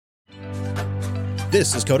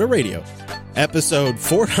This is Coda Radio, episode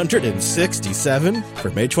 467 for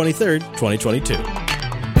May 23rd, 2022.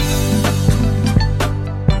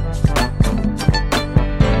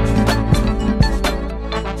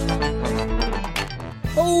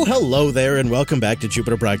 Oh, hello there, and welcome back to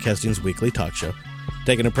Jupiter Broadcasting's weekly talk show,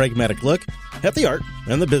 taking a pragmatic look at the art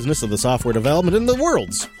and the business of the software development in the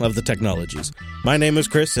worlds of the technologies. My name is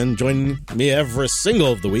Chris, and joining me every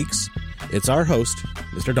single of the weeks, it's our host,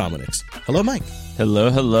 Mr. Dominix. Hello, Mike.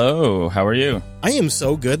 Hello. How are you? I am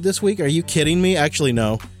so good this week. Are you kidding me? Actually,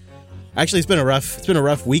 no. Actually, it's been a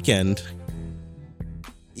rough weekend.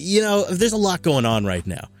 You know, there's a lot going on right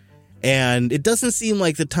now, and it doesn't seem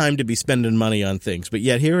like the time to be spending money on things. But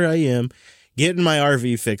yet here I am, getting my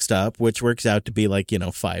RV fixed up, which works out to be like,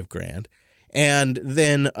 $5,000. And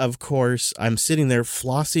then, of course, I'm sitting there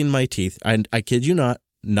flossing my teeth. I kid you not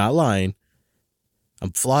lying.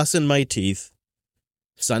 I'm flossing my teeth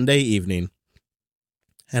Sunday evening,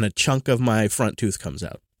 and a chunk of my front tooth comes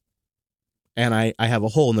out. And I have a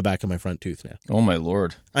hole in the back of my front tooth now. Oh, my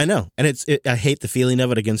Lord. I know. And I hate the feeling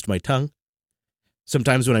of it against my tongue.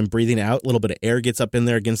 Sometimes when I'm breathing out, a little bit of air gets up in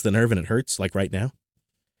there against the nerve and it hurts, like right now.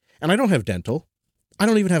 And I don't have dental. I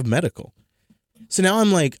don't even have medical. So now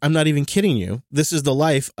I'm like, I'm not even kidding you. This is the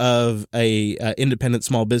life of a independent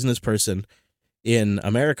small business person in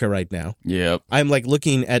America right now. Yep. I'm like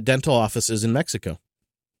looking at dental offices in Mexico.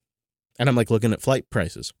 And I'm like looking at flight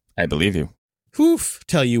prices. I believe you. Oof,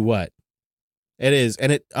 tell you what. It is.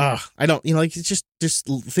 And it's just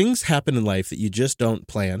things happen in life that you just don't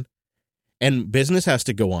plan. And business has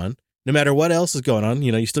to go on. No matter what else is going on,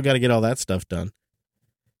 you still got to get all that stuff done.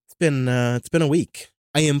 It's been a week.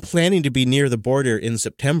 I am planning to be near the border in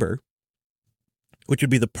September, which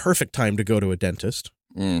would be the perfect time to go to a dentist.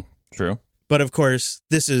 True. But of course,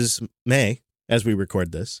 this is May as we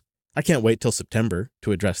record this. I can't wait till September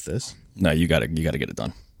to address this. No, you gotta get it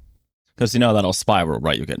done. Because that'll spiral,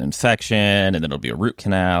 right? You'll get an infection, and then it'll be a root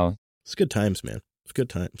canal. It's good times, man. It's good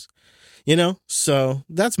times. So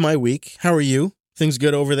that's my week. How are you? Things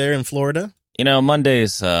good over there in Florida?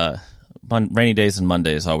 Mondays, rainy days and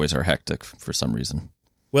Mondays always are hectic for some reason.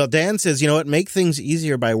 Well, Dan says, make things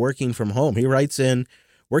easier by working from home. He writes in,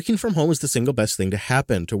 working from home is the single best thing to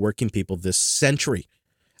happen to working people this century.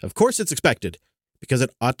 Of course it's expected, because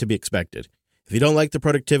it ought to be expected. If you don't like the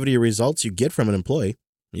productivity or results you get from an employee,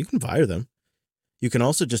 you can fire them. You can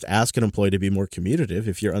also just ask an employee to be more communicative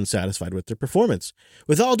if you're unsatisfied with their performance.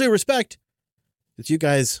 With all due respect, it's you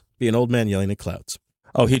guys being old man yelling at clouds.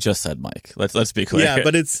 Oh, he just said Mike. Let's be clear. Yeah,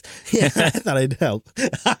 but I thought I'd help.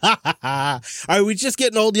 Are we just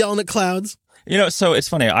getting old yelling at clouds? So it's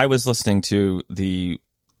funny. I was listening to the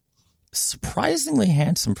surprisingly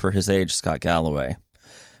handsome for his age Scott Galloway,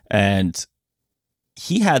 and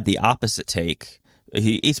he had the opposite take.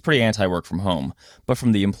 He's pretty anti-work from home, but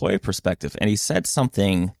from the employee perspective, and he said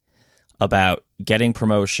something about getting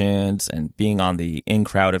promotions and being on the in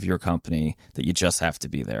crowd of your company that you just have to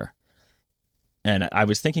be there. And I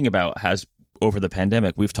was thinking about how over the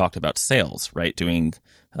pandemic, we've talked about sales, right? Doing,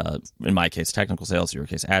 in my case, technical sales, in your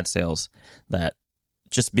case, ad sales, that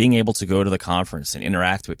just being able to go to the conference and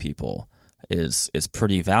interact with people is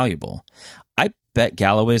pretty valuable. I bet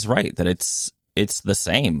Galloway's right that it's the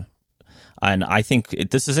same. And I think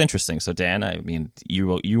this is interesting. So, Dan,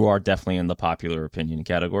 you are definitely in the popular opinion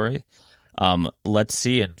category. Let's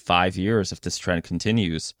see in 5 years if this trend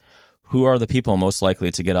continues. Who are the people most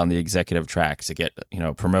likely to get on the executive track to get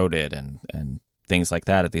promoted and things like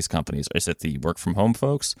that at these companies? Is it the work from home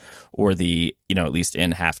folks or the at least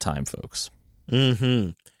in halftime folks? Mm-hmm.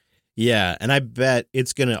 Yeah, and I bet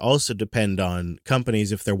it's going to also depend on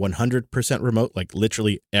companies if they're 100% remote, like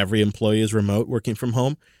literally every employee is remote working from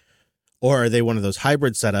home, or are they one of those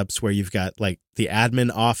hybrid setups where you've got like the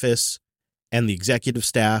admin office and the executive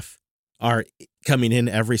staff are coming in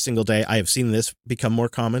every single day. I have seen this become more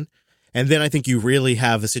common. And then I think you really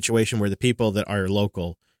have a situation where the people that are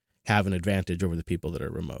local have an advantage over the people that are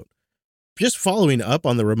remote. Just following up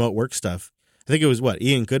on the remote work stuff, I think it was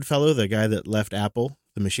Ian Goodfellow, the guy that left Apple,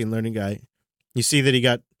 the machine learning guy. You see that he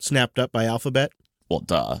got snapped up by Alphabet? Well,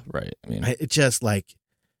 duh, right. It just like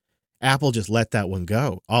Apple just let that one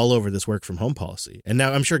go all over this work from home policy. And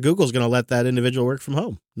now I'm sure Google's going to let that individual work from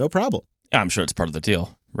home. No problem. I'm sure it's part of the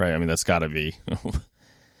deal, right? That's got to be.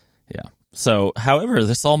 Yeah. So, however,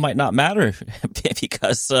 this all might not matter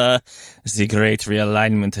because the great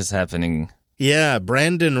realignment is happening. Yeah,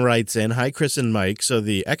 Brandon writes in, hi, Chris and Mike. So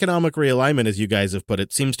the economic realignment, as you guys have put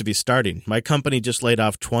it, seems to be starting. My company just laid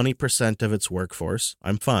off 20% of its workforce.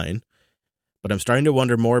 I'm fine. But I'm starting to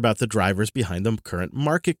wonder more about the drivers behind the current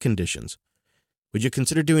market conditions. Would you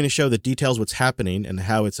consider doing a show that details what's happening and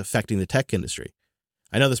how it's affecting the tech industry?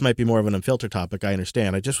 I know this might be more of an unfiltered topic, I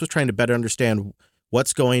understand. I just was trying to better understand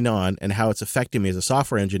what's going on and how it's affecting me as a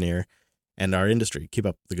software engineer and our industry. Keep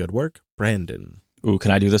up the good work, Brandon. Ooh,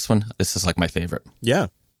 can I do this one? This is like my favorite. Yeah.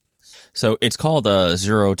 So it's called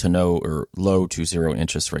zero to no or low to zero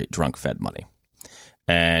interest rate drunk Fed money.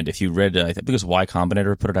 And if you read, I think because Y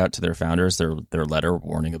Combinator put it out to their founders, their letter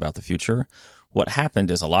warning about the future, what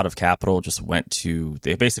happened is a lot of capital just went to,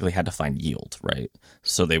 they basically had to find yield, right?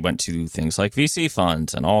 So they went to things like VC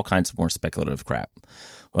funds and all kinds of more speculative crap.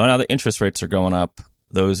 Well, now the interest rates are going up.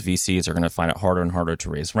 Those VCs are going to find it harder and harder to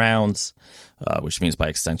raise rounds, which means by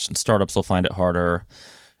extension, startups will find it harder.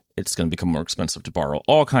 It's going to become more expensive to borrow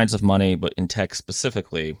all kinds of money. But in tech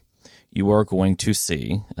specifically, you are going to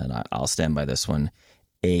see, and I'll stand by this one,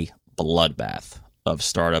 a bloodbath of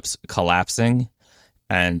startups collapsing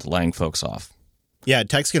and laying folks off. Yeah,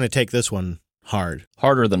 tech's going to take this one hard.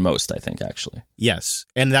 Harder than most, I think, actually. Yes.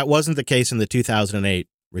 And that wasn't the case in the 2008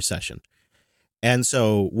 recession. And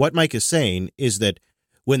so what Mike is saying is that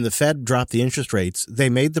when the Fed dropped the interest rates, they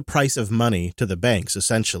made the price of money to the banks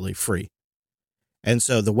essentially free. And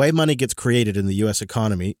so the way money gets created in the U.S.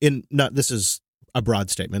 economy, this is a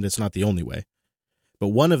broad statement, it's not the only way, but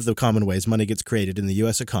one of the common ways money gets created in the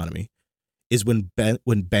U.S. economy is when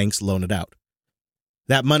banks loan it out.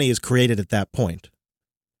 That money is created at that point.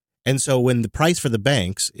 And so when the price for the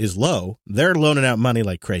banks is low, they're loaning out money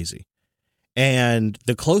like crazy. And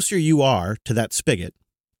the closer you are to that spigot,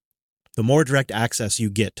 the more direct access you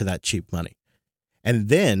get to that cheap money. And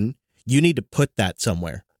then you need to put that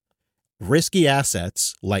somewhere. Risky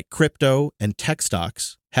assets like crypto and tech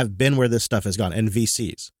stocks have been where this stuff has gone, and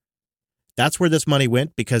VCs. That's where this money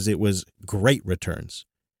went because it was great returns.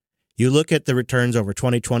 You look at the returns over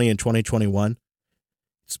 2020 and 2021,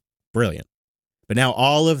 it's brilliant. But now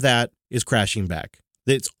all of that is crashing back.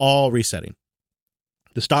 It's all resetting.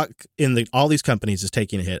 The stock in all these companies is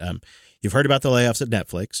taking a hit. You've heard about the layoffs at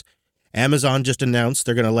Netflix. Amazon just announced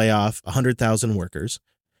they're going to lay off 100,000 workers.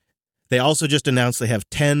 They also just announced they have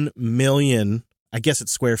 10 million, I guess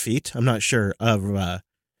it's square feet, I'm not sure, of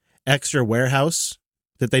extra warehouse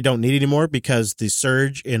that they don't need anymore because the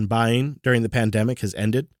surge in buying during the pandemic has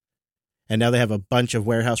ended. And now they have a bunch of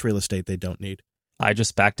warehouse real estate they don't need. I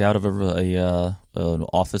just backed out of an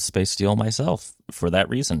office space deal myself for that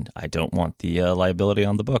reason. I don't want the liability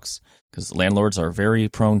on the books because landlords are very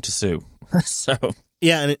prone to sue. So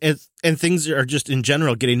yeah, and things are just in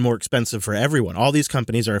general getting more expensive for everyone. All these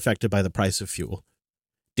companies are affected by the price of fuel,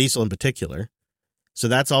 diesel in particular. So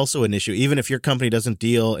that's also an issue. Even if your company doesn't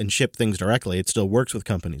deal and ship things directly, it still works with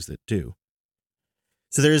companies that do.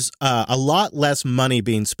 So there's a lot less money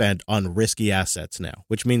being spent on risky assets now,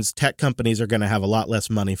 which means tech companies are going to have a lot less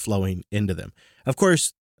money flowing into them. Of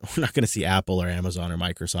course, we're not going to see Apple or Amazon or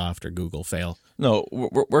Microsoft or Google fail. No,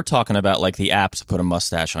 we're talking about like the app to put a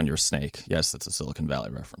mustache on your snake. Yes, that's a Silicon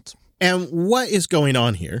Valley reference. And what is going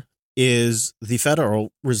on here is the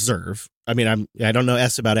Federal Reserve. I mean, I don't know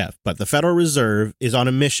S about F, but the Federal Reserve is on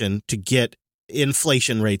a mission to get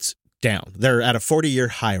inflation rates down. They're at a 40-year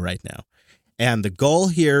high right now. And the goal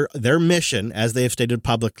here, their mission, as they have stated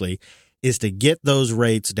publicly, is to get those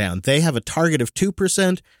rates down. They have a target of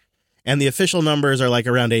 2%, and the official numbers are like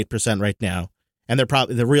around 8% right now. And they're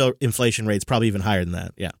probably the real inflation rate's probably even higher than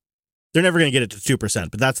that. Yeah. They're never going to get it to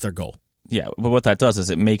 2%, but that's their goal. Yeah, but what that does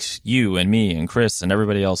is it makes you and me and Chris and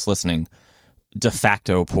everybody else listening de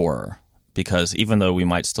facto poorer. Because even though we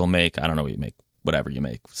might still make, I don't know what you make, whatever you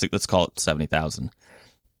make, let's call it 70,000.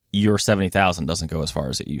 Your 70,000 doesn't go as far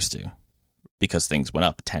as it used to. Because things went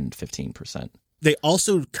up 10, 15%. They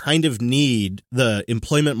also kind of need the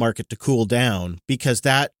employment market to cool down because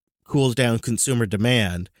that cools down consumer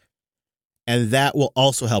demand, and that will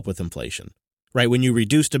also help with inflation, right? When you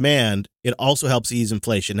reduce demand, it also helps ease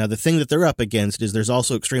inflation. Now, the thing that they're up against is there's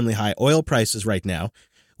also extremely high oil prices right now,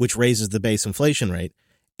 which raises the base inflation rate,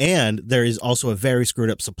 and there is also a very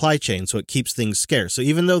screwed up supply chain, so it keeps things scarce. So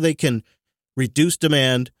even though they can reduce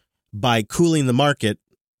demand by cooling the market,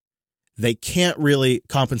 they can't really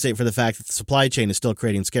compensate for the fact that the supply chain is still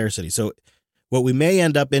creating scarcity. So what we may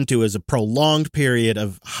end up into is a prolonged period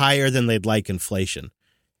of higher than they'd like inflation.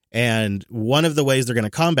 And one of the ways they're going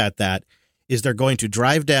to combat that is they're going to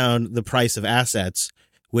drive down the price of assets,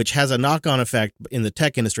 which has a knock-on effect in the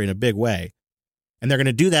tech industry in a big way. And they're going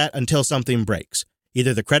to do that until something breaks.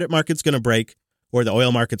 Either the credit market's going to break, or the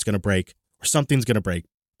oil market's going to break, or something's going to break.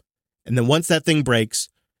 And then once that thing breaks,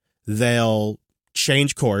 they'll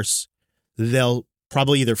change course. They'll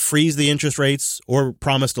probably either freeze the interest rates or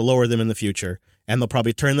promise to lower them in the future. And they'll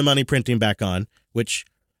probably turn the money printing back on, which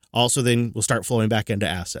also then will start flowing back into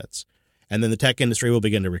assets. And then the tech industry will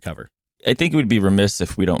begin to recover. I think it would be remiss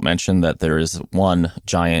if we don't mention that there is one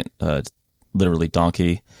giant, literally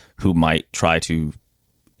donkey, who might try to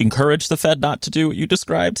encourage the Fed not to do what you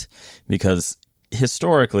described, because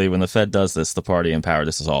historically, when the Fed does this, the party in power,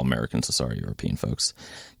 this is all Americans, so sorry, European folks,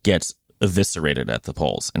 gets eviscerated at the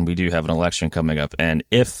polls. And we do have an election coming up. And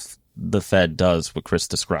if the Fed does what Chris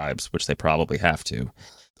describes, which they probably have to,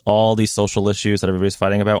 all these social issues that everybody's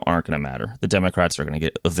fighting about aren't going to matter. The Democrats are going to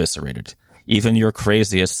get eviscerated. Even your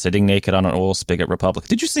craziest sitting naked on an oil spigot Republican.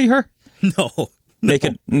 Did you see her? No.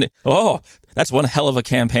 Naked. Oh, that's one hell of a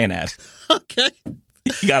campaign ad. Okay.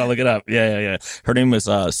 You got to look it up. Yeah. Her name is,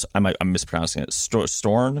 I'm mispronouncing it,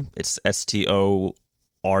 Storn. It's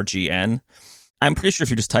Storgn. I'm pretty sure if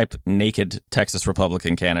you just type naked Texas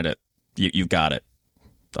Republican candidate, you got it.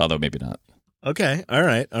 Although maybe not. Okay. All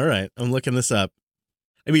right. I'm looking this up.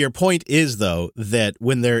 I mean, your point is, though, that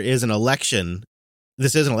when there is an election,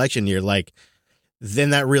 this is an election year, like,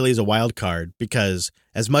 then that really is a wild card, because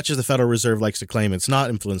as much as the Federal Reserve likes to claim it's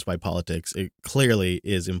not influenced by politics, it clearly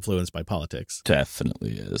is influenced by politics.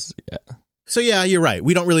 Definitely is. Yeah. So, yeah, you're right.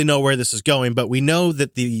 We don't really know where this is going, but we know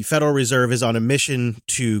that the Federal Reserve is on a mission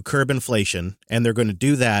to curb inflation, and they're going to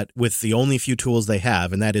do that with the only few tools they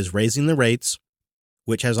have, and that is raising the rates,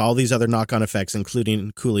 which has all these other knock-on effects,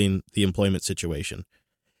 including cooling the employment situation.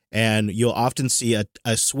 And you'll often see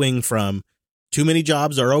a swing from too many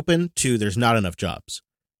jobs are open to there's not enough jobs.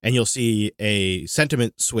 And you'll see a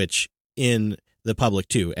sentiment switch in the public,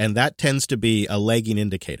 too. And that tends to be a lagging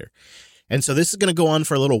indicator. And so this is going to go on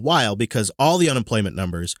for a little while, because all the unemployment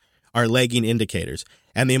numbers are lagging indicators.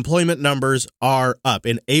 And the employment numbers are up.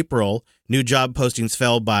 In April, new job postings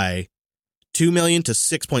fell by 2 million to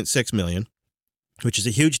 6.6 million, which is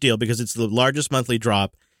a huge deal because it's the largest monthly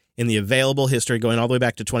drop in the available history going all the way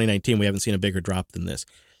back to 2019. We haven't seen a bigger drop than this.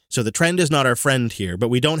 So the trend is not our friend here, but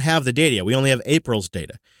we don't have the data yet. We only have April's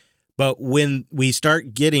data. But when we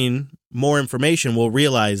start getting more information, we'll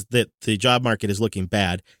realize that the job market is looking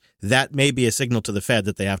bad. That may be a signal to the Fed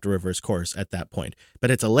that they have to reverse course at that point.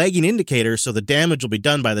 But it's a lagging indicator, so the damage will be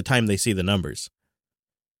done by the time they see the numbers.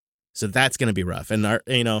 So that's going to be rough. And,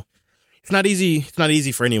 it's not easy. It's not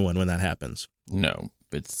easy for anyone when that happens. No,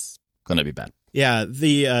 it's going to be bad. Yeah,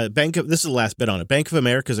 the this is the last bit on it. Bank of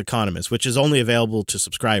America's economist, which is only available to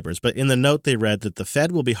subscribers, but in the note they read that the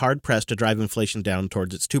Fed will be hard-pressed to drive inflation down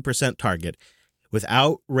towards its 2% target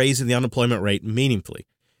without raising the unemployment rate meaningfully,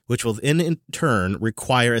 which will in turn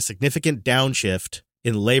require a significant downshift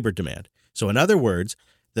in labor demand. So in other words,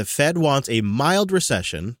 the Fed wants a mild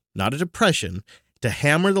recession, not a depression, to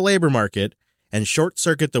hammer the labor market and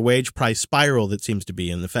short-circuit the wage price spiral that seems to be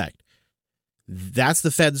in effect. That's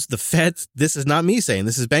the Fed's, this is not me saying,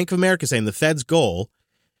 this is Bank of America saying the Fed's goal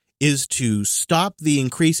is to stop the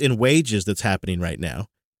increase in wages that's happening right now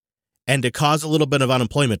and to cause a little bit of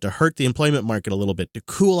unemployment, to hurt the employment market a little bit, to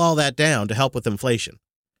cool all that down, to help with inflation.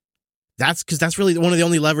 That's because that's really one of the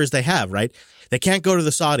only levers they have, right? They can't go to the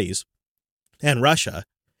Saudis and Russia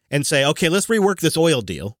and say, okay, let's rework this oil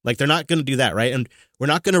deal. Like, they're not going to do that, right? And we're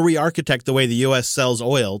not going to re-architect the way the U.S. sells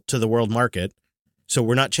oil to the world market. So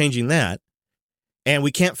we're not changing that. And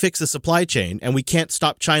we can't fix the supply chain, and we can't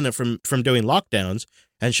stop China from doing lockdowns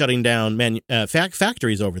and shutting down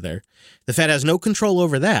factories over there. The Fed has no control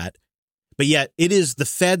over that, but yet it is the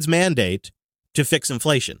Fed's mandate to fix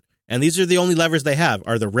inflation. And these are the only levers they have,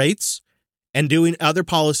 are the rates and doing other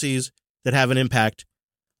policies that have an impact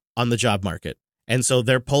on the job market. And so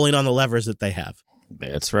they're pulling on the levers that they have.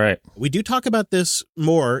 That's right. We do talk about this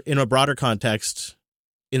more in a broader context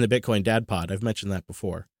in the Bitcoin Dad Pod. I've mentioned that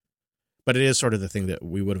before. But it is sort of the thing that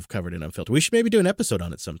we would have covered in Unfiltered. We should maybe do an episode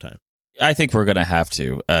on it sometime. I think we're going to have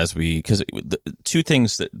to, because two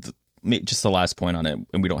things that, just the last point on it,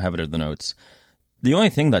 and we don't have it in the notes. The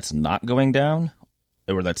only thing that's not going down,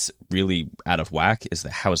 or that's really out of whack, is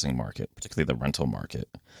the housing market, particularly the rental market.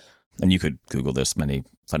 And you could Google this. Many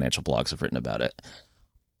financial blogs have written about it.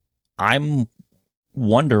 I'm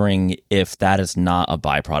wondering if that is not a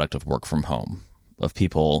byproduct of work from home, of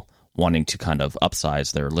people wanting to kind of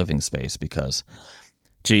upsize their living space because,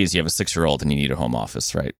 geez, you have a 6-year-old and you need a home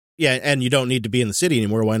office, right? Yeah, and you don't need to be in the city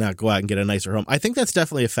anymore. Why not go out and get a nicer home? I think that's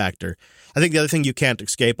definitely a factor. I think the other thing you can't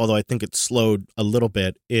escape, although I think it's slowed a little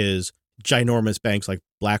bit, is ginormous banks like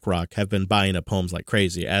BlackRock have been buying up homes like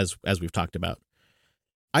crazy, as we've talked about.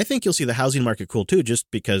 I think you'll see the housing market cool too, just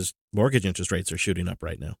because mortgage interest rates are shooting up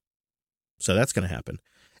right now. So that's going to happen.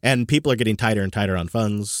 And people are getting tighter and tighter on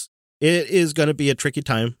funds. It is going to be a tricky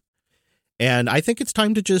time. And I think it's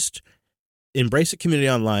time to just embrace a community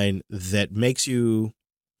online that makes you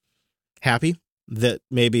happy, that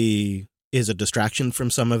maybe is a distraction from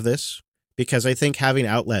some of this, because I think having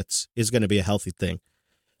outlets is going to be a healthy thing.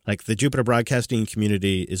 Like the Jupiter Broadcasting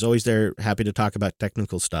community is always there, happy to talk about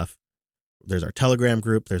technical stuff. There's our Telegram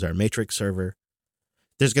group. There's our Matrix server.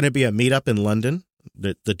 There's going to be a meetup in London.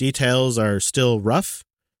 The details are still rough,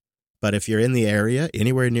 but if you're in the area,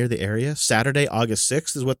 anywhere near the area, Saturday, August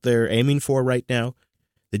 6th is what they're aiming for right now.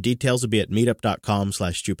 The details will be at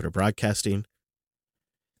meetup.com/Jupiter Broadcasting.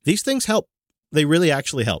 These things help. They really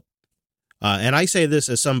actually help. And I say this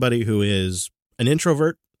as somebody who is an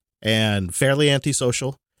introvert and fairly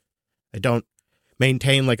antisocial. I don't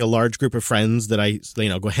maintain like a large group of friends that I,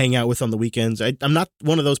 go hang out with on the weekends. I'm not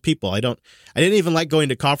one of those people. I didn't even like going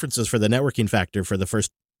to conferences for the networking factor for the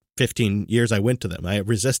first 15 years I went to them. I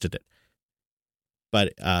resisted it.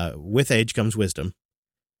 But with age comes wisdom.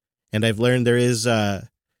 And I've learned there is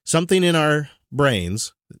something in our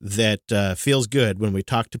brains that feels good when we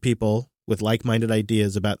talk to people with like-minded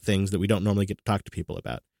ideas about things that we don't normally get to talk to people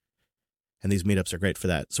about. And these meetups are great for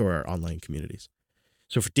that. So are our online communities.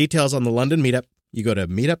 So for details on the London meetup, you go to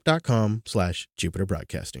meetup.com/Jupiter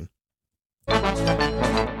Broadcasting.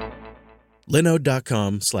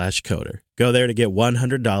 Linode.com/coder. Go there to get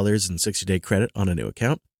 $100 in 60-day credit on a new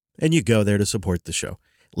account, and you go there to support the show.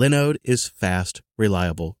 Linode is fast,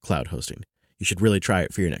 reliable cloud hosting. You should really try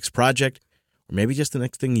it for your next project, or maybe just the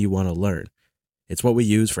next thing you want to learn. It's what we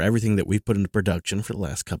use for everything that we've put into production for the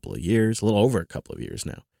last couple of years, a little over a couple of years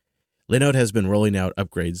now. Linode has been rolling out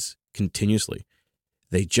upgrades continuously.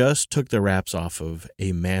 They just took the wraps off of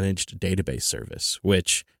a managed database service,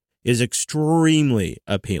 which is extremely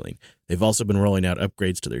appealing. They've also been rolling out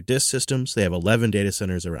upgrades to their disk systems. They have 11 data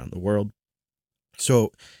centers around the world.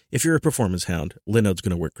 So if you're a performance hound, Linode's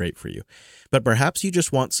going to work great for you. But perhaps you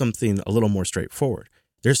just want something a little more straightforward.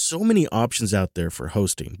 There's so many options out there for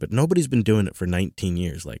hosting, but nobody's been doing it for 19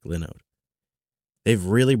 years like Linode. They've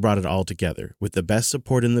really brought it all together with the best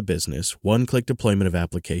support in the business, one-click deployment of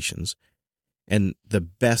applications, and the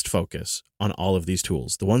best focus on all of these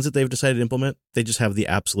tools. The ones that they've decided to implement, they just have the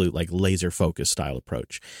absolute laser focus style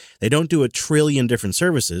approach. They don't do a trillion different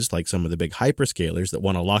services like some of the big hyperscalers that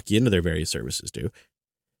want to lock you into their various services do.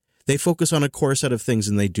 They focus on a core set of things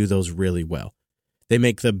and they do those really well. They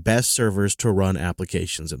make the best servers to run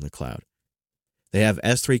applications in the cloud. They have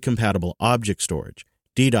S3 compatible object storage,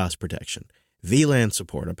 DDoS protection, VLAN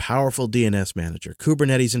support, a powerful DNS manager,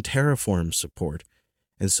 Kubernetes and Terraform support,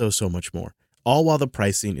 and so much more. All while the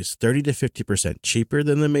pricing is 30 to 50% cheaper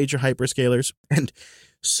than the major hyperscalers and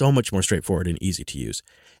so much more straightforward and easy to use.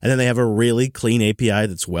 And then they have a really clean API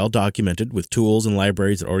that's well documented with tools and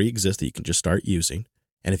libraries that already exist that you can just start using.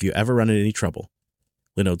 And if you ever run into any trouble,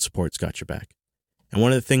 Linode support's got your back. And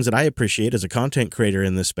one of the things that I appreciate as a content creator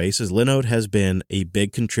in this space is Linode has been a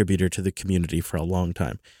big contributor to the community for a long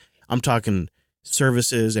time. I'm talking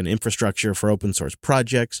services and infrastructure for open source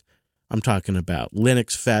projects. I'm talking about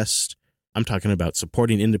Linux Fest. I'm talking about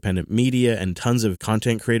supporting independent media and tons of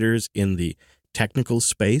content creators in the technical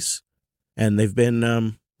space. And they've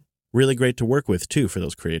been really great to work with, too, for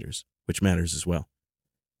those creators, which matters as well.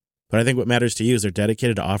 But I think what matters to you is they're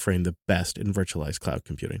dedicated to offering the best in virtualized cloud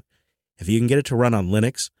computing. If you can get it to run on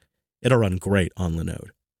Linux, it'll run great on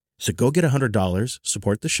Linode. So go get $100,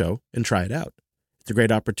 support the show, and try it out. It's a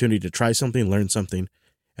great opportunity to try something, learn something,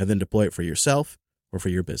 and then deploy it for yourself or for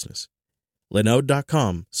your business.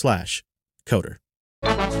 Linode.com/coder.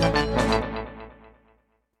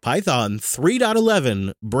 Python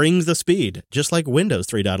 3.11 brings the speed, just like Windows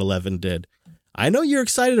 3.11 did. I know you're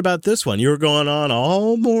excited about this one. You were going on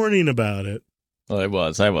all morning about it.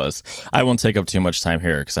 Well, I was. I won't take up too much time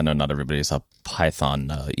here because I know not everybody's a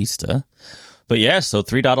Pythonista. But yeah, so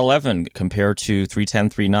 3.11 compared to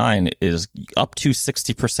 3.10.3.9 is up to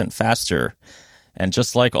 60% faster. And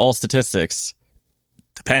just like all statistics,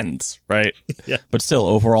 depends, right? Yeah. But still,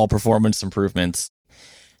 overall performance improvements.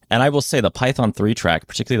 And I will say the Python 3 track,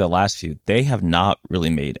 particularly the last few, they have not really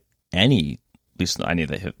made any, at least any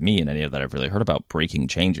that hit me and any that I've really heard about, breaking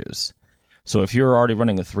changes. So if you're already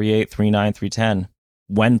running a 3.8, 3.9, 3.10,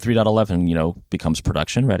 when 3.11, becomes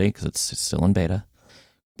production ready, because it's still in beta,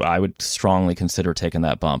 I would strongly consider taking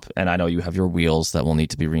that bump. And I know you have your wheels that will need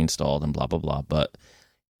to be reinstalled and blah, blah, blah, but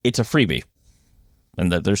it's a freebie.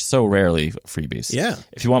 And that there's so rarely freebies. Yeah.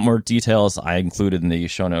 If you want more details, I included in the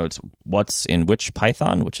show notes what's in which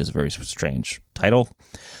Python, which is a very strange title.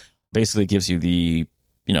 Basically gives you the,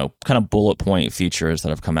 kind of bullet point features that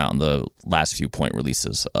have come out in the last few point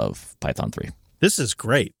releases of Python 3. This is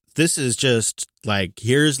great. This is just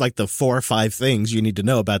here's the 4 or 5 things you need to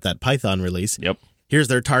know about that Python release. Yep. Here's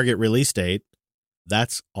their target release date.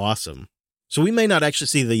 That's awesome. So we may not actually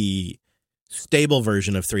see the stable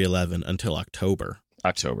version of 3.11 until October.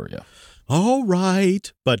 October, yeah. All right.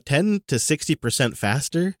 But 10 to 60%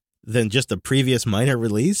 faster? than just the previous minor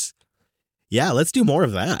release, yeah, let's do more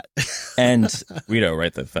of that. And we know,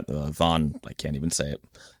 right? The Von, I can't even say it.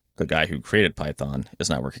 The guy who created Python is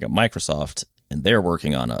now working at Microsoft, and they're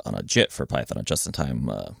working on a JIT for Python, a just-in-time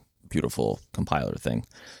beautiful compiler thing,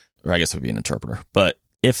 or I guess it would be an interpreter. But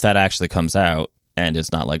if that actually comes out and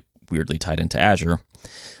is not like weirdly tied into Azure,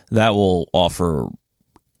 that will offer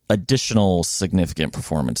additional significant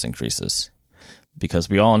performance increases, because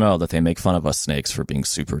we all know that they make fun of us snakes for being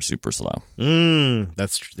super, super slow.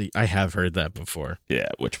 I have heard that before. Yeah,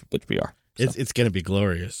 which we are. So. It's going to be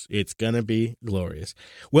glorious. It's going to be glorious.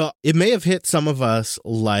 Well, it may have hit some of us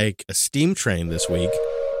like a steam train this week,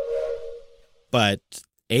 but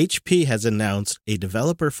HP has announced a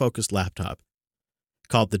developer-focused laptop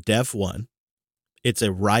called the Dev 1. It's a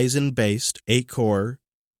Ryzen-based 8-core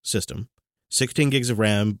system, 16 gigs of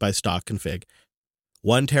RAM by stock config,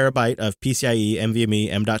 1 terabyte of PCIe NVMe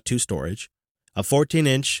M.2 storage, a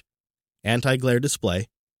 14-inch anti-glare display,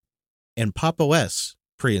 and Pop! OS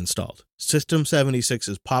pre-installed. System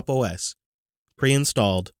 76's Pop! OS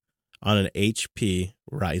pre-installed on an HP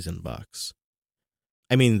Ryzen box.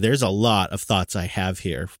 I mean, there's a lot of thoughts I have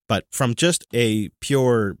here, but from just a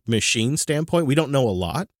pure machine standpoint, we don't know a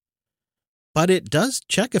lot. But it does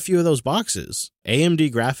check a few of those boxes.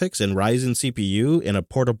 AMD graphics and Ryzen CPU in a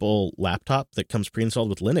portable laptop that comes pre-installed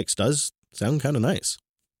with Linux does sound kind of nice.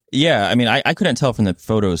 Yeah, I mean, I couldn't tell from the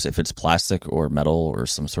photos if it's plastic or metal or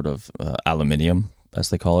some sort of aluminium, as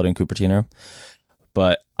they call it in Cupertino.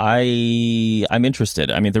 But I'm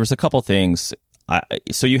interested. I mean, there was a couple things.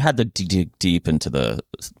 So you had to dig deep into the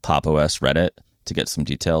Pop! OS Reddit to get some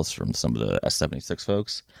details from some of the S76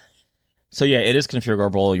 folks. So yeah, it is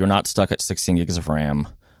configurable. You're not stuck at 16 gigs of RAM,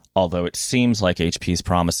 although it seems like HP is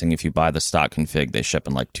promising if you buy the stock config, they ship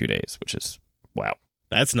in like 2 days, which is, wow.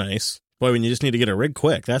 That's nice. Boy, when you just need to get a rig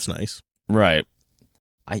quick, that's nice. Right.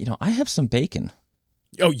 I have some bacon.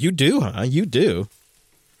 Oh, you do, huh? You do.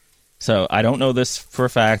 So I don't know this for a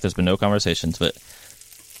fact. There's been no conversations, but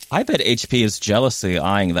I bet HP is jealously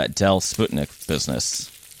eyeing that Dell Sputnik business.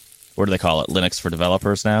 What do they call it? Linux for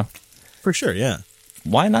developers now? For sure, yeah.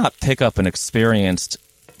 Why not pick up an experienced,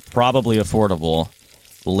 probably affordable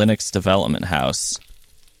Linux development house?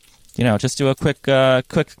 You know, just do a quick,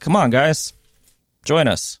 come on, guys, join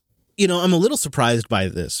us. You know, I'm a little surprised by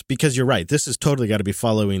this because you're right. This has totally got to be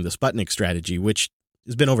following the Sputnik strategy, which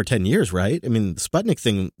has been over 10 years, right? I mean, the Sputnik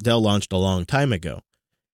thing, Dell launched a long time ago.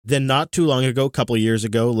 Then not too long ago, a couple of years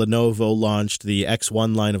ago, Lenovo launched the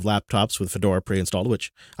X1 line of laptops with Fedora pre-installed,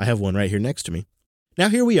 which I have one right here next to me. Now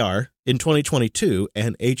here we are in 2022,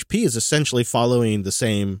 and HP is essentially following the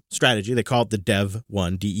same strategy. They call it the Dev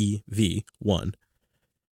 1, DEV1.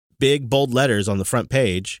 Big, bold letters on the front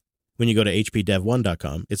page. When you go to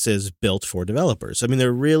hpdev1.com, it says built for developers. I mean,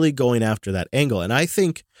 they're really going after that angle. And I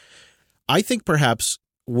think perhaps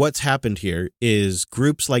what's happened here is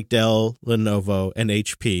groups like Dell, Lenovo, and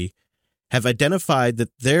HP have identified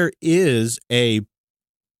that there is a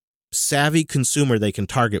savvy consumer they can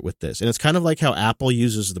target with this. And it's kind of like how Apple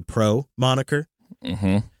uses the Pro moniker.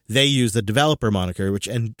 Mm-hmm. They use the developer moniker,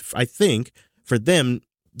 and I think for them,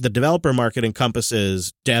 the developer market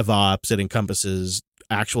encompasses DevOps, it encompasses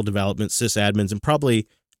actual development, sysadmins, and probably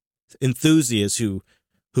enthusiasts who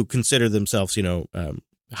consider themselves,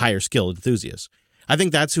 higher skilled enthusiasts. I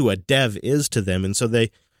think that's who a dev is to them. And so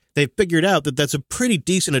they figured out that that's a pretty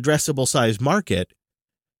decent addressable size market.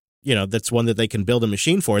 That's one that they can build a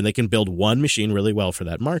machine for, and they can build one machine really well for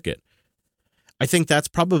that market. I think that's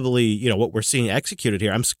probably, what we're seeing executed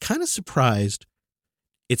here. I'm kind of surprised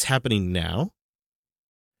it's happening now.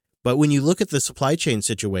 But when you look at the supply chain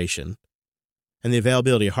situation and the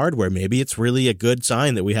availability of hardware, maybe it's really a good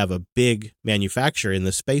sign that we have a big manufacturer in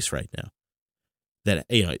this space right now. That,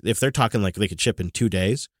 if they're talking like they could ship in 2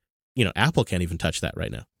 days, Apple can't even touch that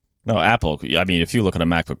right now. No, Apple. I mean, if you look at a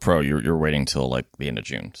MacBook Pro, you're waiting till like the end of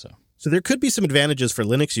June. So there could be some advantages for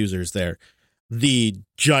Linux users there. The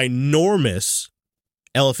ginormous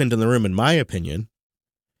elephant in the room, in my opinion,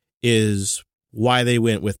 is why they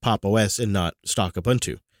went with Pop! OS and not stock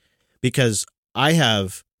Ubuntu. Because I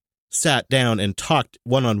have sat down and talked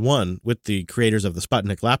one-on-one with the creators of the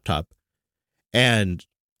Sputnik laptop, and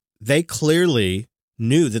they clearly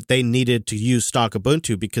knew that they needed to use stock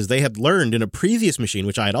Ubuntu because they had learned in a previous machine,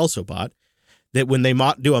 which I had also bought, that when they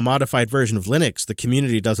do a modified version of Linux, the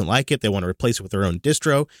community doesn't like it. They want to replace it with their own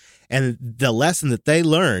distro. And the lesson that they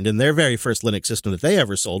learned in their very first Linux system that they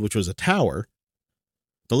ever sold, which was a tower,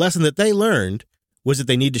 the lesson that they learned was that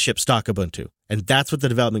they need to ship stock Ubuntu. And that's what the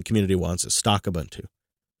development community wants, is stock Ubuntu.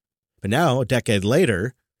 But now, a decade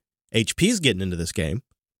later, HP's getting into this game,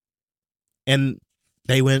 and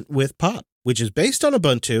they went with Pop. which is based on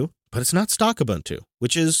Ubuntu, but it's not stock Ubuntu,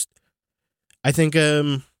 which is, I think,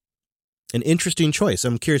 an interesting choice.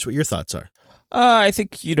 I'm curious what your thoughts are. I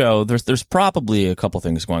think, there's probably a couple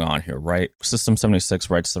things going on here, right? System 76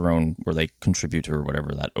 writes their own, where they contribute to or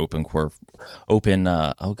whatever, that what's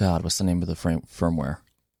the name of the firmware?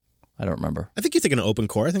 I don't remember. I think you're thinking of Open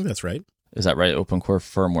Core. I think that's right. Is that right? Open Core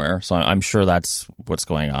firmware. So I'm sure that's what's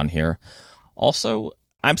going on here. Also,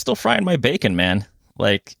 I'm still frying my bacon, man.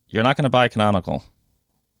 Like, you're not going to buy Canonical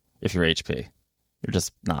if you're HP. You're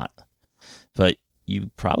just not. But you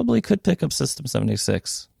probably could pick up System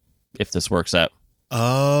 76 if this works out.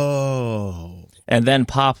 Oh. And then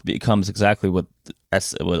Pop becomes exactly what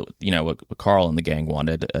Carl and the gang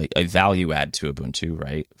wanted, a value add to Ubuntu,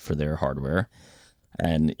 right, for their hardware.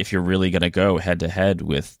 And if you're really going to go head-to-head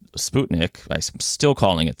with Sputnik, I'm still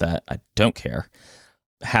calling it that, I don't care,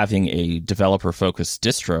 having a developer-focused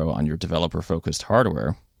distro on your developer-focused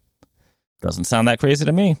hardware doesn't sound that crazy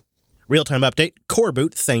to me. Real-time update, Core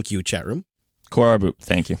Boot, thank you, chat room. Core Boot,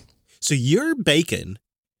 thank you. So your bacon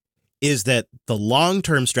is that the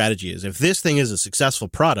long-term strategy is, if this thing is a successful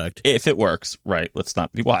product... If it works, right, let's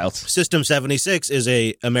not be wild. System 76 is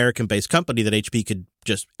a American-based company that HP could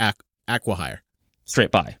just acqui-hire.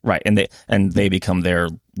 Straight by, right, and they become their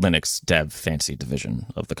Linux dev fancy division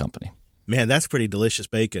of the company. Man, that's pretty delicious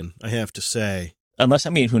bacon, I have to say. Unless,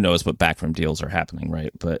 who knows what backroom deals are happening,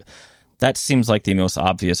 right? But that seems like the most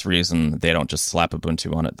obvious reason they don't just slap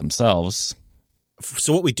Ubuntu on it themselves.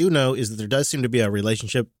 So what we do know is that there does seem to be a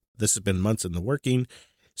relationship. This has been months in the working.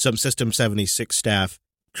 Some System 76 staff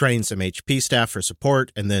train some HP staff for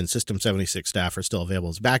support, and then System 76 staff are still available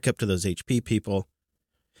as backup to those HP people.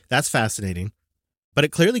 That's fascinating. But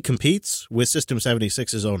it clearly competes with System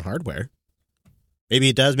 76's own hardware. Maybe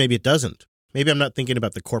it does, maybe it doesn't. Maybe I'm not thinking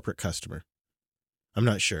about the corporate customer. I'm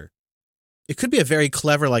not sure. It could be a very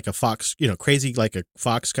clever, like a Fox, crazy like a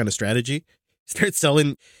Fox kind of strategy. Start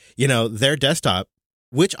selling, their desktop,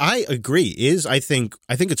 which I agree is, I think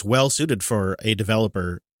it's well suited for a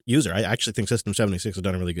developer user. I actually think System 76 has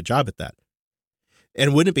done a really good job at that.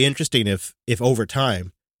 And wouldn't it be interesting if over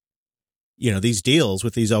time, these deals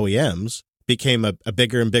with these OEMs became a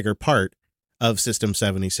bigger and bigger part of System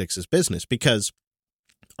 76's business? Because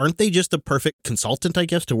aren't they just the perfect consultant, I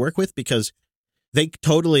guess, to work with? Because they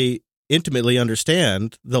totally intimately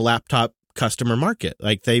understand the laptop customer market.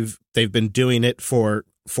 Like they've been doing it for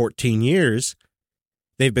 14 years.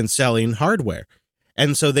 They've been selling hardware.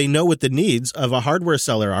 And so they know what the needs of a hardware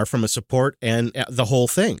seller are from a support and the whole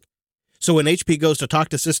thing. So when HP goes to talk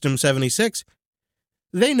to System 76,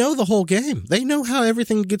 they know the whole game. They know how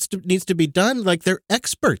everything needs to be done. Like, they're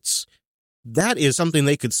experts. That is something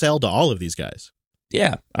they could sell to all of these guys.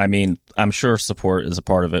 Yeah. I'm sure support is a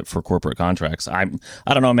part of it for corporate contracts. I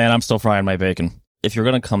don't know, man. I'm still frying my bacon. If you're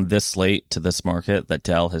going to come this late to this market that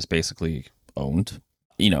Dell has basically owned,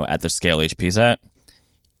 at the scale HP's at,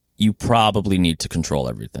 you probably need to control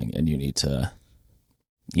everything, and you need to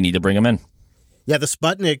bring them in. Yeah, the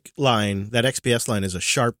Sputnik line, that XPS line, is a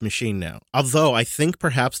sharp machine now. Although I think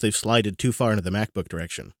perhaps they've slided too far into the MacBook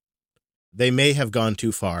direction. They may have gone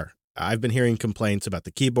too far. I've been hearing complaints about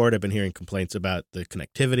the keyboard. I've been hearing complaints about the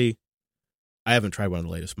connectivity. I haven't tried one of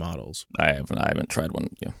the latest models. I haven't tried one.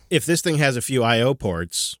 Yeah. If this thing has a few I/O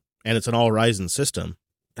ports and it's an all Ryzen system,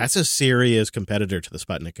 that's a serious competitor to the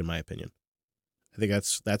Sputnik, in my opinion. I think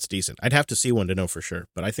that's decent. I'd have to see one to know for sure,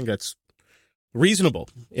 but I think that's reasonable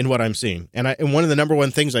in what I'm seeing. And one of the number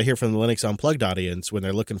one things I hear from the Linux Unplugged audience when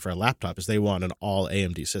they're looking for a laptop is they want an all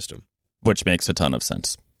AMD system. Which makes a ton of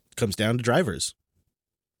sense. Comes down to drivers,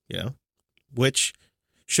 which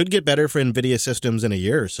should get better for NVIDIA systems in a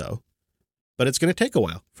year or so. But it's going to take a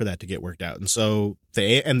while for that to get worked out. And so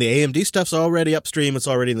the AMD stuff's already upstream. It's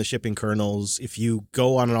already in the shipping kernels. If you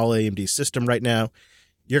go on an all AMD system right now,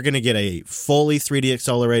 you're going to get a fully 3D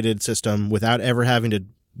accelerated system without ever having to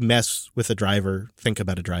mess with a driver, think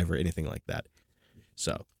about a driver, anything like that.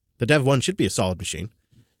 So the Dev 1 should be a solid machine.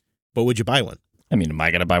 But would you buy one? Am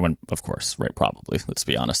I going to buy one? Of course, right? Probably. Let's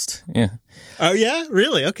be honest. Yeah. Oh, yeah?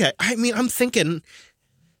 Really? Okay. I'm thinking,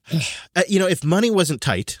 if money wasn't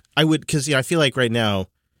tight, I would, because I feel like right now,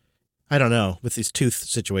 I don't know, with this tooth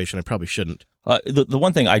situation, I probably shouldn't. The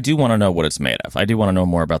one thing, I do want to know what it's made of. I do want to know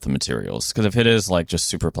more about the materials, because if it is like just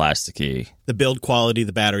super plasticky. The build quality,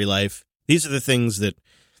 the battery life, these are the things that,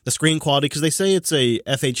 the screen quality, because they say it's a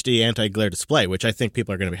FHD anti-glare display, which I think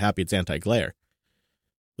people are going to be happy it's anti-glare.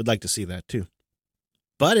 Would like to see that too.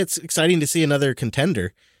 But it's exciting to see another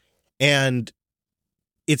contender. And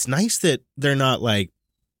it's nice that they're not like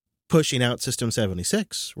pushing out System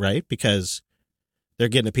 76, right? Because they're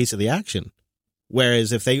getting a piece of the action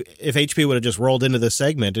Whereas if HP would have just rolled into this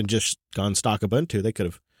segment and just gone stock Ubuntu, they could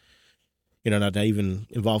have, not even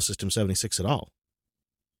involved System 76 at all.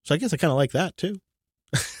 So I guess I kind of like that too.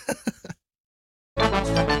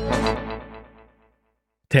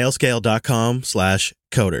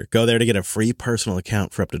 Tailscale.com/coder. Go there to get a free personal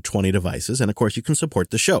account for up to 20 devices. And of course, you can support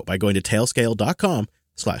the show by going to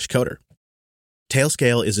tailscale.com/coder.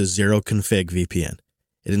 Tailscale is a zero config VPN.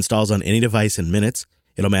 It installs on any device in minutes.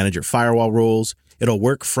 It'll manage your firewall rules. It'll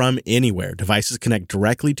work from anywhere. Devices connect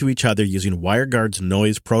directly to each other using WireGuard's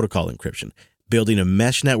noise protocol encryption, building a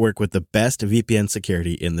mesh network with the best VPN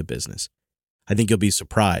security in the business. I think you'll be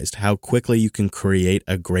surprised how quickly you can create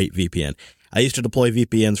a great VPN. I used to deploy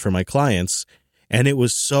VPNs for my clients, and it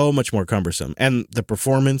was so much more cumbersome. And the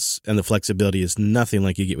performance and the flexibility is nothing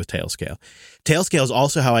like you get with Tailscale. Tailscale is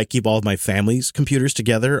also how I keep all of my family's computers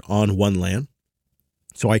together on one LAN,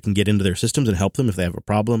 so I can get into their systems and help them if they have a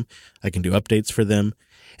problem. I can do updates for them.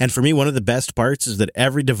 And for me, one of the best parts is that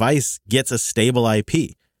every device gets a stable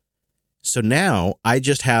IP. So now I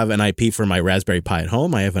just have an IP for my Raspberry Pi at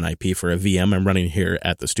home. I have an IP for a VM I'm running here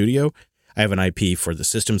at the studio. I have an IP for the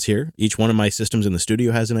systems here. Each one of my systems in the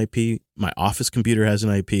studio has an IP. My office computer has an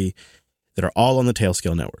IP that are all on the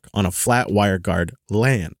Tailscale network on a flat WireGuard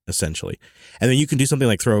LAN, essentially. And then you can do something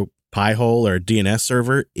like throw Pi-hole or a DNS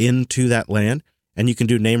server into that LAN, and you can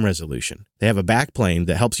do name resolution. They have a backplane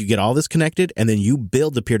that helps you get all this connected, and then you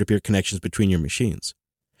build the peer-to-peer connections between your machines.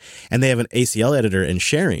 And they have an ACL editor and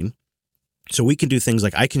sharing, so we can do things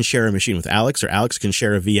like I can share a machine with Alex, or Alex can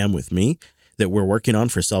share a VM with me that we're working on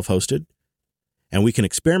for self-hosted. And we can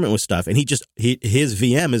experiment with stuff. And his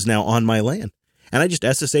VM is now on my LAN. And I just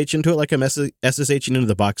SSH into it like I'm SSHing into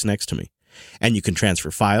the box next to me. And you can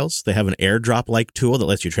transfer files. They have an AirDrop-like tool that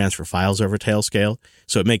lets you transfer files over Tailscale.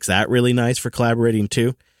 So it makes that really nice for collaborating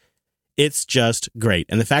too. It's just great.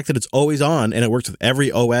 And the fact that it's always on and it works with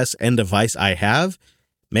every OS and device I have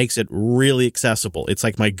makes it really accessible. It's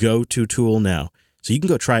like my go-to tool now. So you can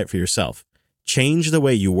go try it for yourself. Change the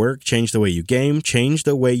way you work, change the way you game, change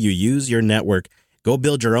the way you use your network. Go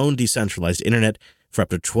build your own decentralized internet for up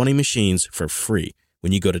to 20 machines for free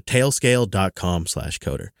when you go to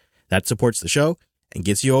tailscale.com/coder. That supports the show and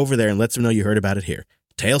gets you over there and lets them know you heard about it here.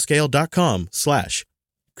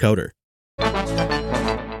 Tailscale.com/coder.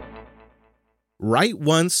 Write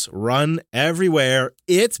once, run everywhere.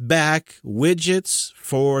 It's back. Widgets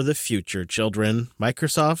for the future, children.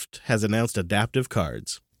 Microsoft has announced adaptive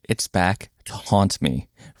cards. It's back to haunt me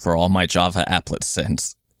for all my Java applet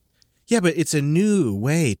sins. Yeah, but it's a new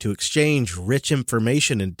way to exchange rich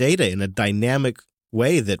information and data in a dynamic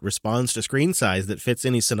way that responds to screen size that fits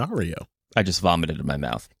any scenario. I just vomited in my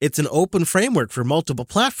mouth. It's an open framework for multiple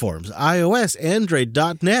platforms, iOS, Android,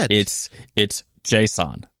 .NET. It's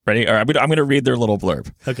JSON. Ready? All right, I'm going to read their little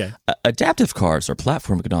blurb. Okay. Adaptive cards are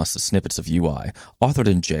platform-agnostic snippets of UI authored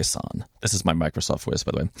in JSON. This is my Microsoft whiz,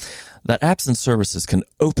 by the way. That apps and services can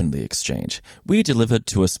openly exchange. When delivered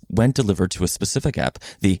to a specific app,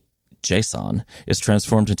 the JSON is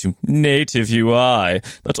transformed into native UI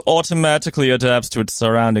that automatically adapts to its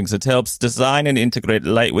surroundings. It helps design and integrate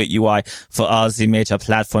lightweight UI for all the major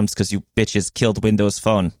platforms because you bitches killed Windows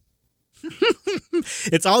Phone.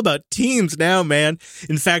 It's all about Teams now, man.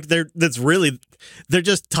 In fact, they're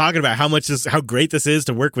just talking about how great this is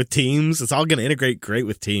to work with Teams. It's all going to integrate great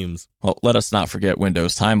with Teams. Well, let us not forget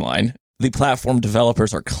Windows Timeline. The platform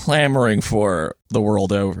developers are clamoring for the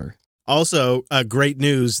world over. Also, great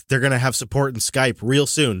news, they're going to have support in Skype real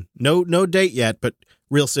soon. No date yet, but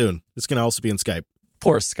real soon. It's going to also be in Skype.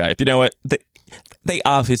 Poor Skype. You know what? They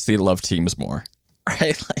obviously love Teams more,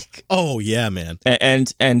 right? Like, oh yeah, man.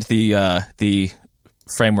 And the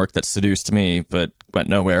framework that seduced me but went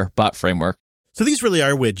nowhere, bot framework. So these really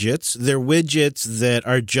are widgets. They're widgets that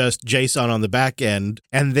are just JSON on the back end.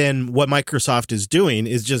 And then what Microsoft is doing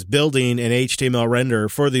is just building an HTML render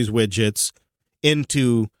for these widgets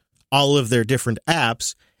into all of their different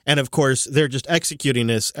apps. And of course, they're just executing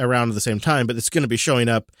this around at the same time, but it's going to be showing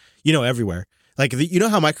up, everywhere. Like, you know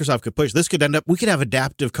how Microsoft could push? We could have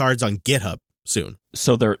adaptive cards on GitHub soon.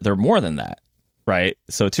 So they're more than that, right?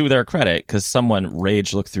 So to their credit, because someone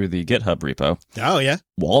rage looked through the GitHub repo. Oh, yeah.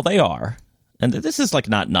 Well, they are. And this is like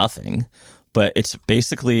not nothing, but it's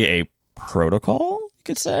basically a protocol, you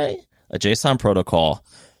could say, a JSON protocol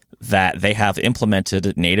that they have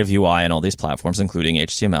implemented native UI on all these platforms, including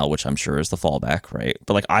HTML, which I'm sure is the fallback, right?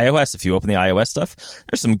 But like iOS, if you open the iOS stuff,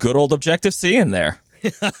 there's some good old Objective-C in there.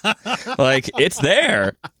 Like, it's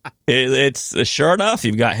there. It's sure enough,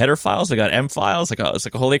 you've got header files, you got M files. It's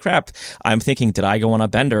like, holy crap. I'm thinking, did I go on a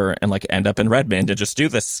bender and like end up in Redmond and just do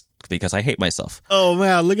this because I hate myself? Oh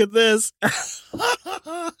man, look at this.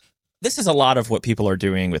 this is a lot of what people are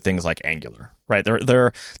doing with things like Angular, right?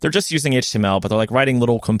 They're just using HTML, but they're like writing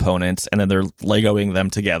little components and then they're Legoing them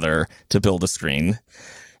together to build a screen,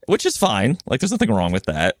 which is fine. Like, there's nothing wrong with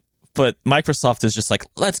that. But Microsoft is just like,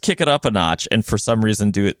 let's kick it up a notch and for some reason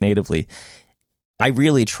do it natively. I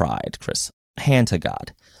really tried, Chris. Hand to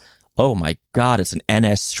God. Oh my God, it's an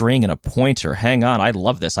NS string and a pointer. Hang on, I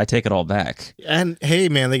love this. I take it all back. And hey,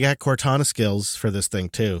 man, they got Cortana skills for this thing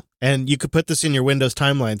too. And you could put this in your Windows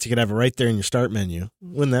timeline, so you could have it right there in your start menu.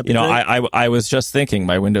 Wouldn't that be great? I was just thinking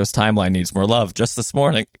my Windows timeline needs more love just this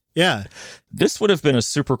morning. Yeah. This would have been a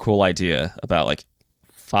super cool idea about like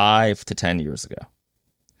 5 to 10 years ago.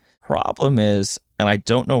 Problem is, and I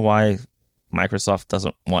don't know why Microsoft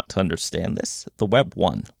doesn't want to understand this, the web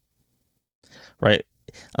won. Right?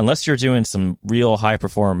 Unless you're doing some real high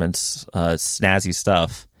performance, snazzy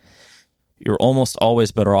stuff, you're almost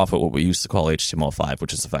always better off at what we used to call HTML5,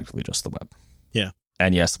 which is effectively just the web. Yeah.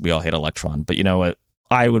 And yes, we all hate Electron, but you know what?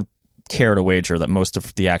 I would care to wager that most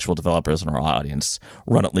of the actual developers in our audience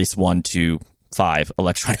run at least 1 to 5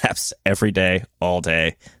 Electron apps every day, all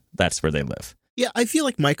day. That's where they live. Yeah, I feel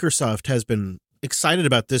like Microsoft has been excited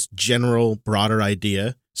about this general, broader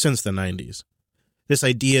idea since the 90s. This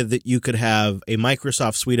idea that you could have a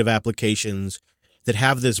Microsoft suite of applications that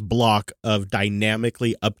have this block of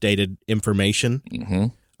dynamically updated information.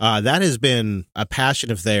 Mm-hmm. That has been a passion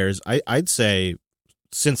of theirs, I'd say,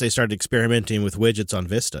 since they started experimenting with widgets on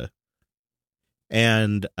Vista.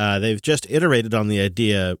 And they've just iterated on the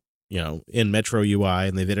idea, in Metro UI,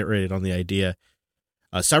 and they've iterated on the idea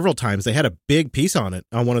several times. They had a big piece on it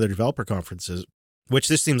on one of their developer conferences, which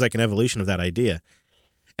this seems like an evolution of that idea.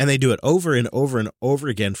 And they do it over and over and over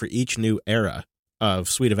again for each new era of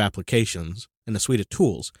suite of applications and a suite of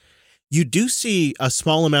tools. You do see a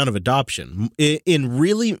small amount of adoption in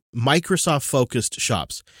really Microsoft-focused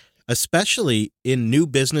shops, especially in new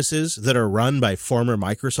businesses that are run by former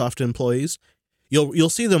Microsoft employees. You'll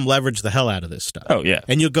see them leverage the hell out of this stuff. Oh, yeah.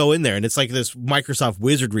 And you'll go in there, and it's like this Microsoft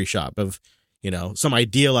wizardry shop of, some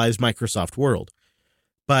idealized Microsoft world.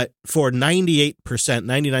 But for 98%,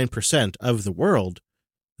 99% of the world,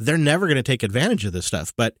 they're never going to take advantage of this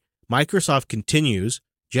stuff. But Microsoft continues,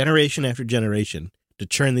 generation after generation, to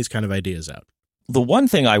churn these kind of ideas out. The one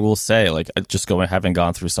thing I will say, having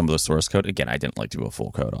gone through some of the source code, again, I didn't do a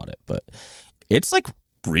full code audit, but it's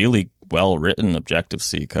really well-written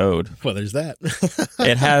Objective-C code. Well, there's that.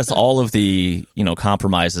 It has all of the,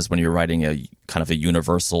 compromises when you're writing a kind of a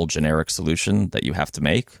universal generic solution that you have to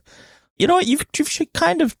make. You know what? You should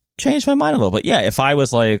kind of change my mind a little bit. Yeah, if I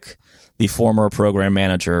was the former program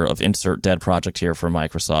manager of insert dead project here for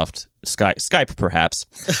Microsoft, Skype perhaps,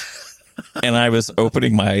 and I was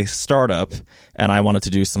opening my startup and I wanted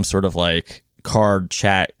to do some sort of card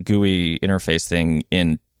chat GUI interface thing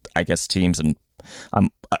in, I guess, Teams and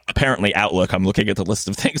apparently Outlook. I'm looking at the list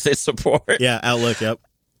of things they support. Yeah, Outlook, yep.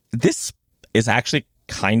 This is actually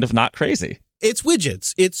kind of not crazy. It's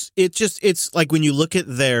widgets. It's like when you look at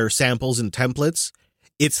their samples and templates,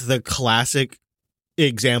 it's the classic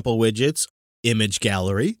example widgets: image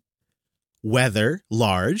gallery, weather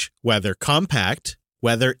large, weather compact,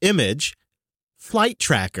 weather image, flight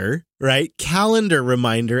tracker, right? Calendar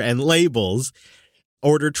reminder and labels,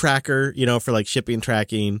 order tracker, for shipping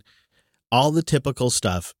tracking, all the typical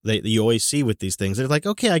stuff that you always see with these things. They're like,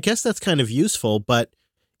 okay, I guess that's kind of useful, but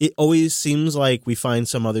it always seems like we find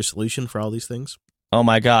some other solution for all these things. Oh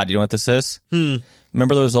my God. You know what this is?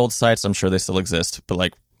 Remember those old sites? I'm sure they still exist,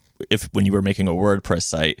 but when you were making a WordPress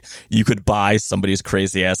site, you could buy somebody's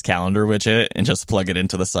crazy ass calendar widget and just plug it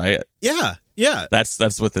into the site. Yeah. Yeah.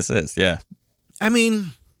 That's what this is. Yeah. I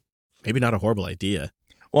mean, maybe not a horrible idea.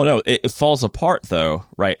 Well, no, it falls apart though,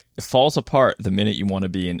 right? It falls apart the minute you want to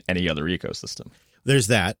be in any other ecosystem. There's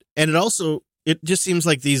that. And it just seems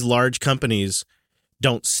like these large companies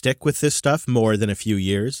don't stick with this stuff more than a few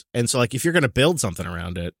years. And so if you're going to build something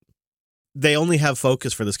around it, they only have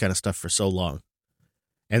focus for this kind of stuff for so long.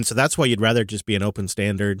 And so that's why you'd rather just be an open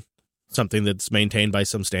standard, something that's maintained by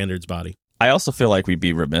some standards body. I also feel like we'd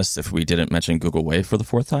be remiss if we didn't mention Google Wave for the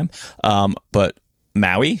 4th time. But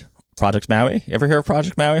Maui, Project Maui, ever hear of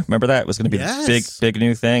Project Maui? Remember that? It was going to be the big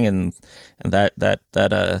new thing, and that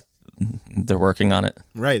they're working on it.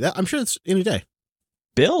 Right. I'm sure it's any day.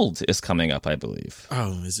 Build is coming up, I believe.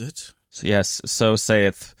 Oh, is it? So, yes, so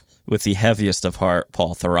saith with the heaviest of heart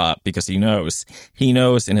Paul Thurrott, because he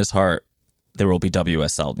knows in his heart there will be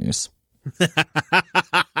WSL news.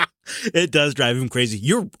 It does drive him crazy.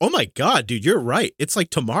 Oh my God, dude, you're right. It's like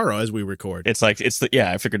tomorrow as we record. I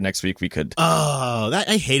figured next week we could. Oh,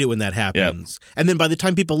 I hate it when that happens. Yep. And then by the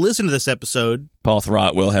time people listen to this episode, Paul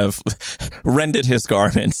Thurrott will have rended his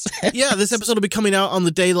garments. Yeah, this episode will be coming out on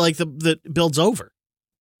the day like the build's over.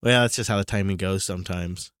 Well, that's just how the timing goes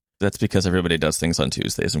sometimes. That's because everybody does things on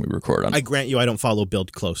Tuesdays and we record on. I grant you I don't follow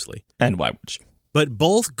Build closely. And why would you? But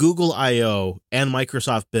both Google I.O. and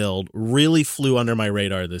Microsoft Build really flew under my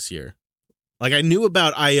radar this year. Like, I knew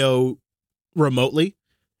about I.O. remotely,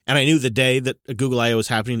 and I knew the day that Google I.O. was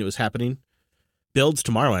happening, it was happening. Build's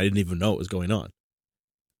tomorrow, I didn't even know it was going on.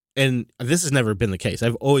 And this has never been the case.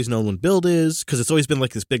 I've always known when Build is, because it's always been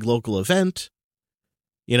like this big local event.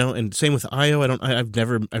 You know, and same with I.O. I've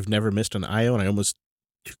never missed an I.O., and I almost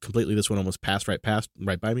completely, this one almost passed right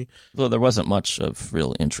by me. Well, there wasn't much of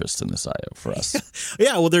real interest in this I.O. for us.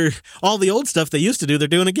 Yeah, well, they're all the old stuff they used to do, they're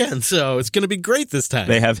doing again, so it's going to be great this time.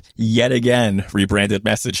 They have yet again rebranded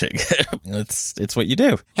messaging. It's what you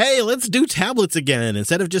do. Hey, let's do tablets again.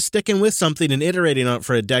 Instead of just sticking with something and iterating on it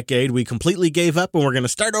for a decade, we completely gave up and we're going to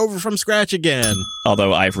start over from scratch again.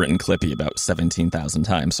 Although I've written Clippy about 17,000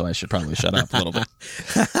 times, so I should probably shut up a little bit.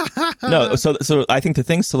 No, so I think the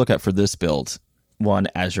things to look at for this build. One,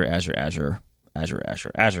 Azure.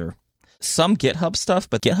 Some GitHub stuff,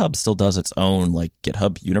 but GitHub still does its own like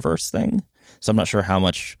GitHub universe thing. So I'm not sure how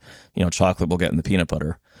much, chocolate we'll get in the peanut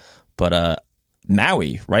butter. But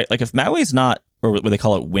Maui, right? Like if Maui's not, or what they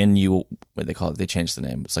call it, they changed the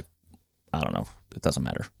name. It's like, I don't know. It doesn't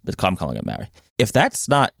matter. I'm calling it Maui. If that's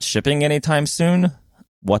not shipping anytime soon,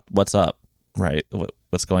 what's up, right?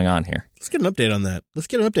 What's going on here? Let's get an update on that. Let's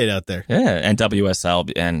get an update out there. Yeah, and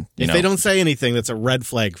WSL, and if they don't say anything, that's a red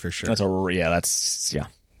flag for sure. That's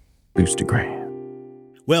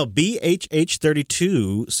Boostagram. Well,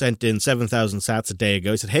 BHH32 sent in 7,000 sats a day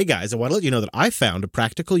ago. He said, "Hey guys, I want to let you know that I found a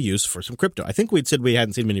practical use for some crypto." I think we'd said we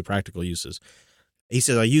hadn't seen many practical uses. He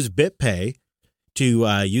says, "I use BitPay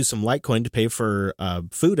to use some Litecoin to pay for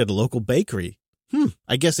food at a local bakery.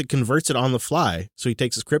 I guess it converts it on the fly. So he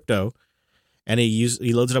takes his crypto." And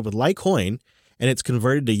he loads it up with Litecoin, and it's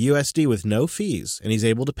converted to USD with no fees. And he's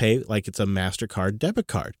able to pay like it's a MasterCard debit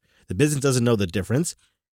card. The business doesn't know the difference.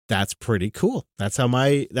 That's pretty cool. That's how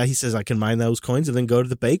he says I can mine those coins and then go to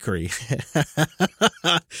the bakery.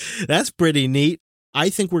 That's pretty neat. I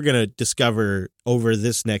think we're going to discover over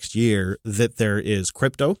this next year that there is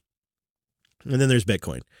crypto, and then there's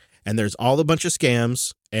Bitcoin. And there's all a bunch of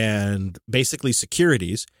scams and basically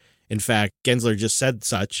securities. In fact, Gensler just said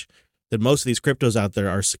such, that most of these cryptos out there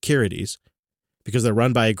are securities because they're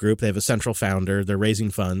run by a group. They have a central founder. They're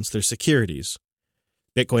raising funds. They're securities.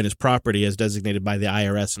 Bitcoin is property as designated by the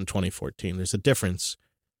IRS in 2014. There's a difference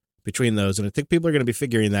between those. And I think people are going to be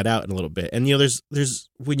figuring that out in a little bit. And, there's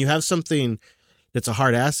when you have something that's a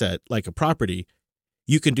hard asset, like a property,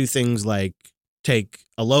 you can do things like take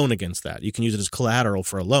a loan against that. You can use it as collateral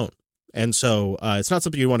for a loan. And so it's not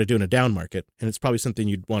something you want to do in a down market. And it's probably something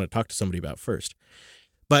you'd want to talk to somebody about first.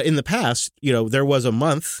 But in the past, there was a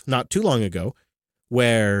month not too long ago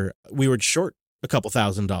where we were short a couple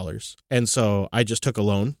 $1,000s. And so I just took a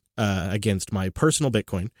loan against my personal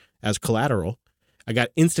Bitcoin as collateral. I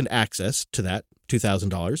got instant access to that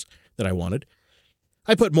 $2,000 that I wanted.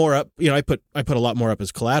 I put more up, I put a lot more up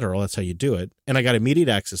as collateral. That's how you do it. And I got immediate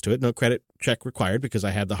access to it. No credit check required because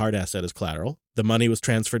I had the hard asset as collateral. The money was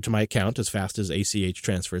transferred to my account as fast as ACH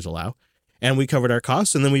transfers allow. And we covered our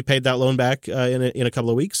costs, and then we paid that loan back in a couple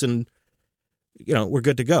of weeks, and, we're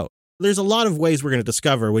good to go. There's a lot of ways we're going to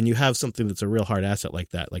discover when you have something that's a real hard asset like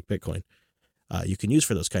that, like Bitcoin, you can use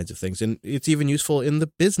for those kinds of things. And it's even useful in the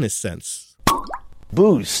business sense.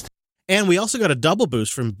 Boost. And we also got a double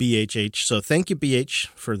boost from BHH. So thank you, BH,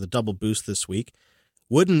 for the double boost this week.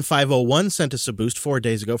 Wooden501 sent us a boost 4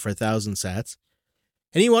 days ago for 1,000 sats.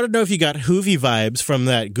 And he wanted to know if you got Hoovy vibes from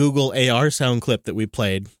that Google AR sound clip that we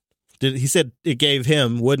played. He said it gave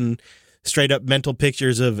him, Wooden, straight up mental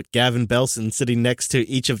pictures of Gavin Belson sitting next to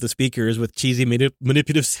each of the speakers with cheesy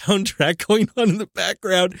manipulative soundtrack going on in the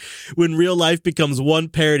background when real life becomes one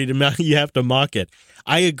parody to you have to mock it.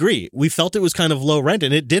 I agree. We felt it was kind of low rent,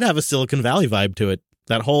 and it did have a Silicon Valley vibe to it.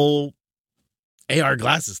 That whole AR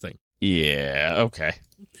glasses thing. Yeah, okay.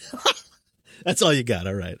 That's all you got.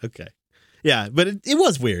 All right, okay. Yeah, but it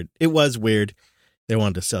was weird. It was weird. They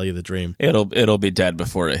wanted to sell you the dream. It'll be dead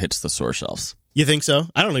before it hits the store shelves. You think so?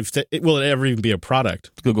 I don't know if will it ever even be a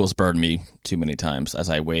product. Google's burned me too many times as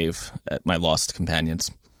I wave at my lost companions.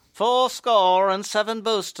 407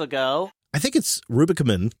 boosts to go. I think it's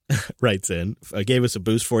Rubicaman writes in, gave us a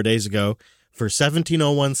boost 4 days ago for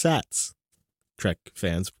 1701 sats. Trek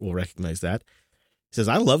fans will recognize that. He says,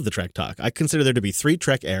 I love the Trek talk. I consider there to be 3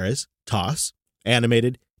 Trek eras: TOS,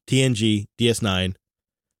 Animated, TNG, DS9,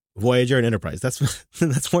 Voyager, and Enterprise. That's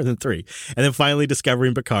more than 3. And then finally Discovery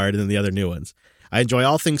and Picard, and then the other new ones. I enjoy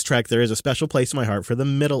all things Trek. There is a special place in my heart for the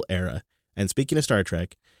middle era. And speaking of Star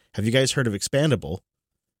Trek, have you guys heard of Expendable,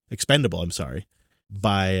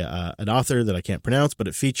 by an author that I can't pronounce, but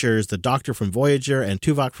it features the Doctor from Voyager and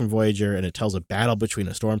Tuvok from Voyager, and it tells a battle between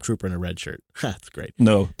a stormtrooper and a red shirt. That's great.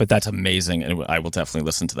 No, but that's amazing, and I will definitely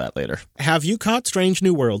listen to that later. Have you caught Strange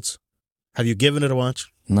New Worlds? Have you given it a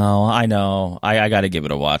watch? No, I know. I got to give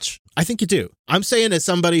it a watch. I think you do. I'm saying as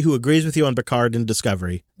somebody who agrees with you on Picard and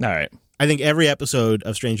Discovery. All right. I think every episode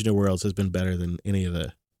of Strange New Worlds has been better than any of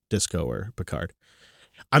the Disco or Picard.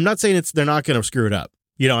 I'm not saying they're not going to screw it up.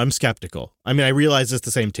 You know, I'm skeptical. I mean, I realize it's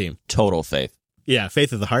the same team. Total faith. Yeah,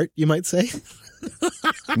 faith of the heart, you might say.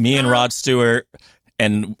 Me and Rod Stewart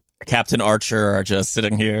and Captain Archer are just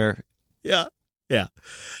sitting here. Yeah.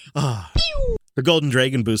 The Golden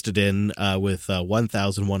Dragon boosted in with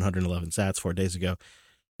 1,111 sats 4 days ago.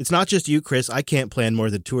 It's not just you, Chris. I can't plan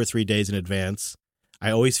more than 2 or 3 days in advance.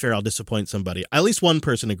 I always fear I'll disappoint somebody. At least one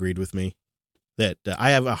person agreed with me that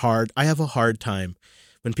I have a hard time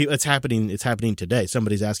when people. It's happening today.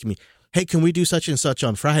 Somebody's asking me, "Hey, can we do such and such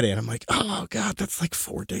on Friday?" And I'm like, "Oh God, that's like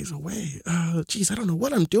 4 days away. Geez, I don't know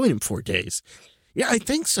what I'm doing in 4 days." Yeah, I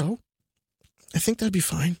think so. I think that'd be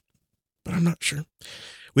fine, but I'm not sure.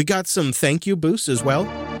 We got some thank you boosts as well.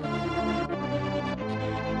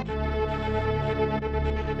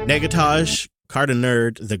 Negatage, Cardin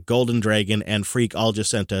Nerd, The Golden Dragon, and Freak all just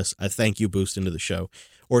sent us a thank you boost into the show,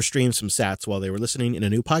 or streamed some sats while they were listening in a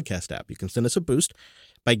new podcast app. You can send us a boost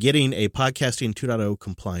by getting a Podcasting 2.0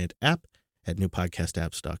 compliant app at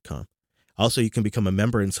newpodcastapps.com. Also, you can become a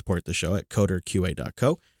member and support the show at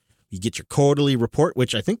coderqa.co. You get your quarterly report,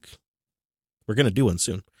 which I think we're going to do one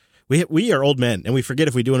soon. We are old men, and we forget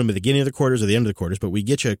if we do them at the beginning of the quarters or the end of the quarters, but we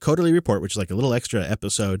get you a quarterly report, which is like a little extra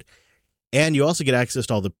episode. And you also get access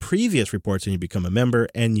to all the previous reports when you become a member,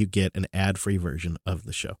 and you get an ad-free version of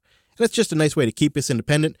the show. And it's just a nice way to keep us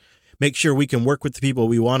independent, make sure we can work with the people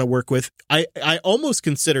we want to work with. I almost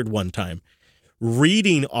considered one time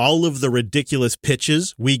reading all of the ridiculous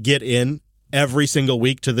pitches we get in every single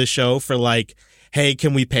week to this show for like, hey,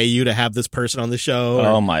 can we pay you to have this person on the show?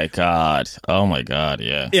 Oh my God,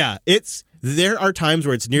 yeah. Yeah, there are times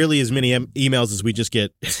where it's nearly as many emails as we just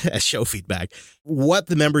get as show feedback. What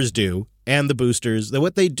the members do and the boosters,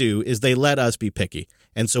 what they do is they let us be picky.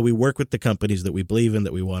 And so we work with the companies that we believe in,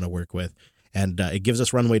 that we want to work with. And it gives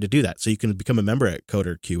us runway to do that. So you can become a member at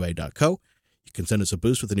coderqa.co. You can send us a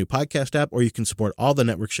boost with a new podcast app, or you can support all the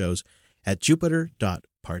network shows at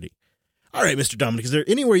jupiter.party. All right, Mr. Dominic, is there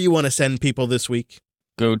anywhere you want to send people this week?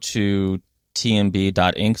 Go to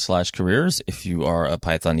tmb.inc/careers if you are a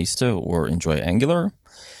Pythonista or enjoy Angular.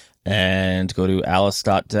 And go to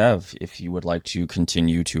alice.dev if you would like to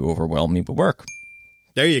continue to overwhelm me with work.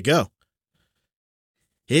 There you go.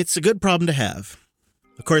 It's a good problem to have.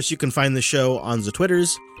 Of course, you can find the show on the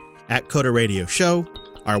Twitters at Coder Radio Show.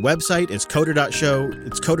 Our website is coder.show.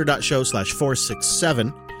 It's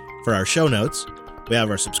coder.show/467 for our show notes. We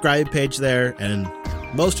have our subscribe page there, and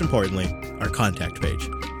most importantly, our contact page.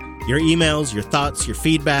 Your emails, your thoughts, your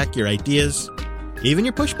feedback, your ideas, even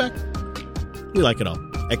your pushback. We like it all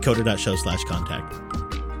at coder.show/contact.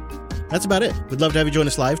 That's about it. We'd love to have you join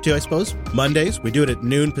us live too, I suppose. Mondays, we do it at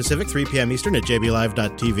noon Pacific, 3 p.m. Eastern at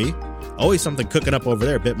jblive.tv. Always something cooking up over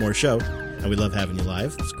there, a bit more show. And we love having you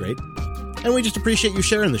live. It's great. And we just appreciate you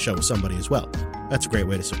sharing the show with somebody as well. That's a great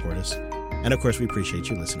way to support us. And of course, we appreciate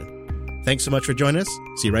you listening. Thanks so much for joining us.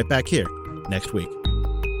 See you right back here next week.